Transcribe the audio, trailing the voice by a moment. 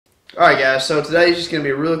Alright guys, so today's just going to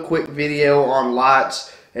be a real quick video on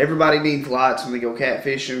lights. Everybody needs lights when they go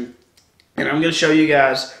catfishing. And I'm going to show you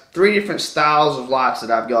guys 3 different styles of lights that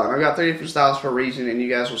I've got. And I've got 3 different styles for a reason, and you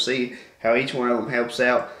guys will see how each one of them helps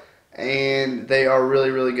out. And they are really,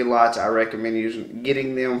 really good lights. I recommend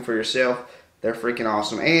getting them for yourself. They're freaking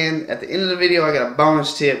awesome. And at the end of the video, I got a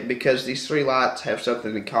bonus tip because these 3 lights have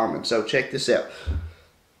something in common. So check this out.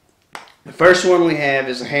 The first one we have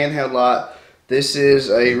is a handheld light. This is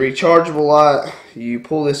a rechargeable light. You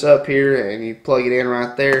pull this up here and you plug it in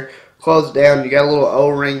right there. Close it down. You got a little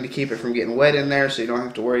O-ring to keep it from getting wet in there, so you don't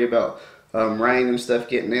have to worry about rain and stuff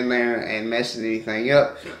getting in there and messing anything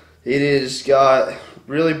up. It has got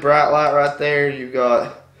really bright light right there. You've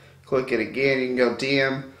got, click it again, you can go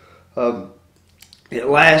dim. It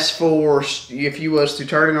lasts for, if you was to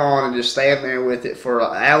turn it on and just stand there with it for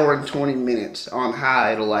an hour and 20 minutes on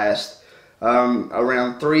high, it'll last.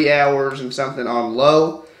 Around 3 hours and something on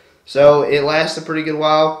low, so it lasts a pretty good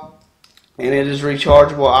while, and it is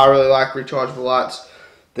rechargeable. I really like rechargeable lights.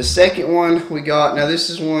 The second one we got, now this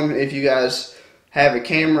is one if you guys have a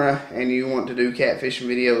camera and you want to do catfishing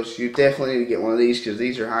videos, you definitely need to get one of these because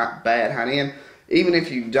these are high end. Even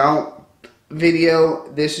if you don't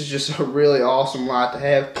video, this is just a really awesome light to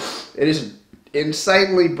have. It is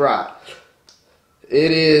insanely bright.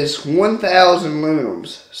 It is 1,000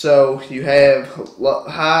 lumens, so you have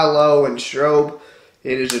high, low, and strobe.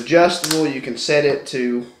 It is adjustable. You can set it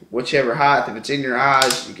to whichever height. If it's in your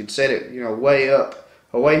eyes, you can set it, way up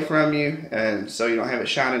away from you, and so you don't have it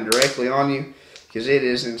shining directly on you, because it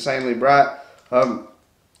is insanely bright.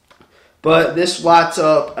 But this lights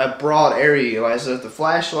up a broad area. As with the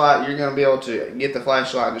flashlight, you're going to be able to get the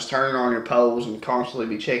flashlight and just turn it on your poles and constantly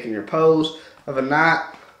be checking your poles of a night.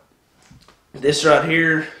 This right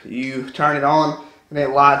here, you turn it on and it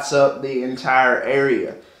lights up the entire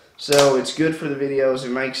area. So it's good for the videos. It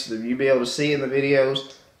makes you be able to see in the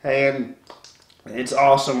videos, and it's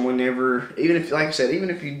awesome whenever, even if, like I said, even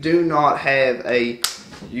if you do not have a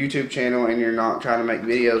YouTube channel and you're not trying to make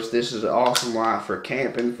videos, this is an awesome light for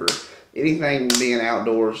camping, for anything being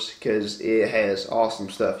outdoors, because it has awesome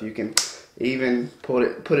stuff. You can even put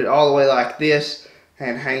it all the way like this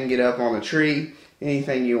and hang it up on a tree.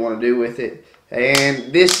 Anything you want to do with it.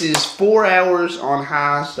 And this is 4 hours on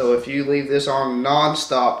high, so if you leave this on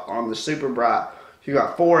non-stop on the super bright, you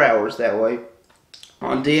got 4 hours that way.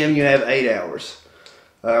 On dim you have 8 hours.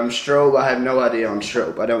 Strobe, I have no idea on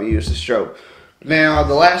strobe. I don't use the strobe. Now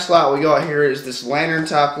the last light we got here is this lantern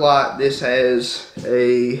type light. This has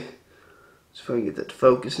a, see if I can get that to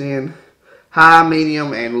focus in, high,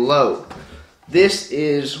 medium, and low. This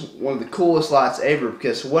is one of the coolest lights ever,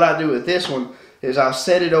 because what I do with this one is I'll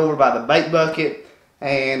set it over by the bait bucket,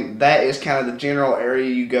 and that is kind of the general area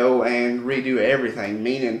you go and redo everything.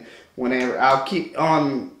 Meaning, whenever I'll keep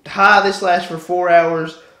on high, this lasts for 4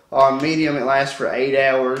 hours. On medium, it lasts for 8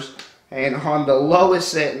 hours, and on the lowest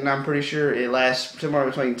setting, I'm pretty sure it lasts somewhere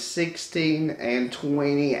between 16 and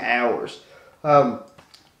 20 hours. But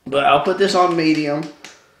I'll put this on medium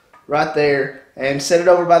right there and set it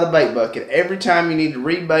over by the bait bucket. Every time you need to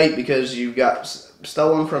rebait because you've got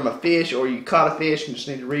stolen from a fish or you caught a fish and just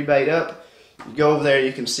need to rebait up, you go over there,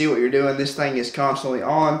 you can see what you're doing. This thing is constantly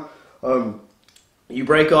on. You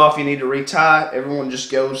break off, you need to retie, everyone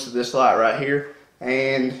just goes to this light right here,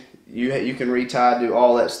 and you can retie, do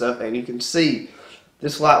all that stuff, and you can see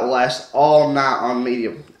this light will last all night on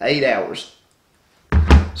medium, 8 hours.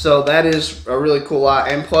 So that is a really cool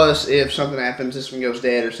light, and plus if something happens, this one goes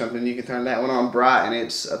dead or something, you can turn that one on bright, and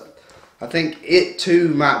it's I think it too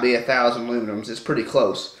might be 1,000 lumens. It's pretty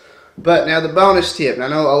close. But now the bonus tip. And I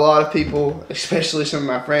know a lot of people, especially some of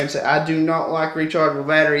my friends, say I do not like rechargeable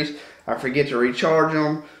batteries. I forget to recharge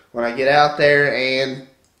them when I get out there, and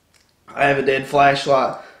I have a dead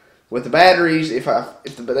flashlight. With the batteries, if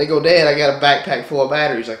they go dead, I got a backpack full of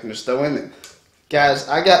batteries I can just throw in them. Guys,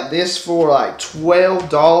 I got this for like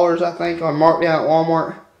 $12, I think, on markdown at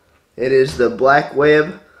Walmart. It is the Black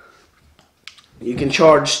Web. You can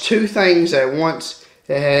charge 2 things at once.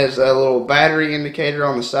 It has a little battery indicator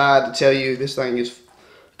on the side to tell you this thing is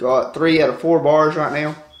got 3 out of 4 bars right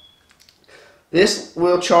now. This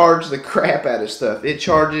will charge the crap out of stuff. It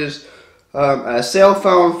charges a cell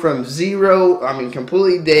phone from zero,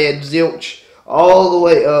 completely dead, zilch, all the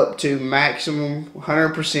way up to maximum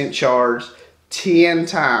 100% charge 10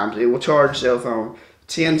 times. It will charge cell phone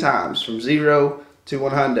 10 times, from 0 to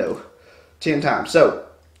 100, 10 times. So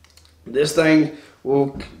this thing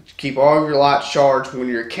will keep all of your lights charged when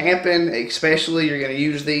you're camping. Especially, you're going to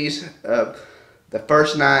use these the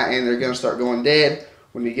first night, and they're going to start going dead.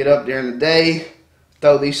 When you get up during the day,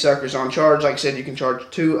 throw these suckers on charge. Like I said, you can charge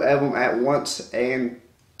 2 of them at once, and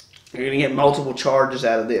You're going to get multiple charges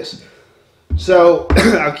out of this. So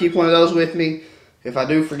I'll keep one of those with me. If I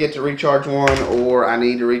do forget to recharge one, or I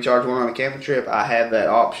need to recharge one on a camping trip, I have that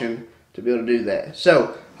option to be able to do that.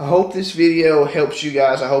 So I hope this video helps you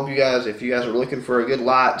guys. I hope you guys, if you guys are looking for a good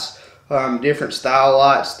lights, different style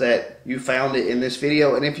lights, that you found it in this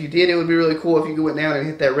video. And if you did, it would be really cool if you could went down and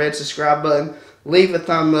hit that red subscribe button, leave a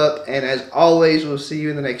thumb up, and as always, we'll see you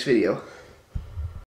in the next video.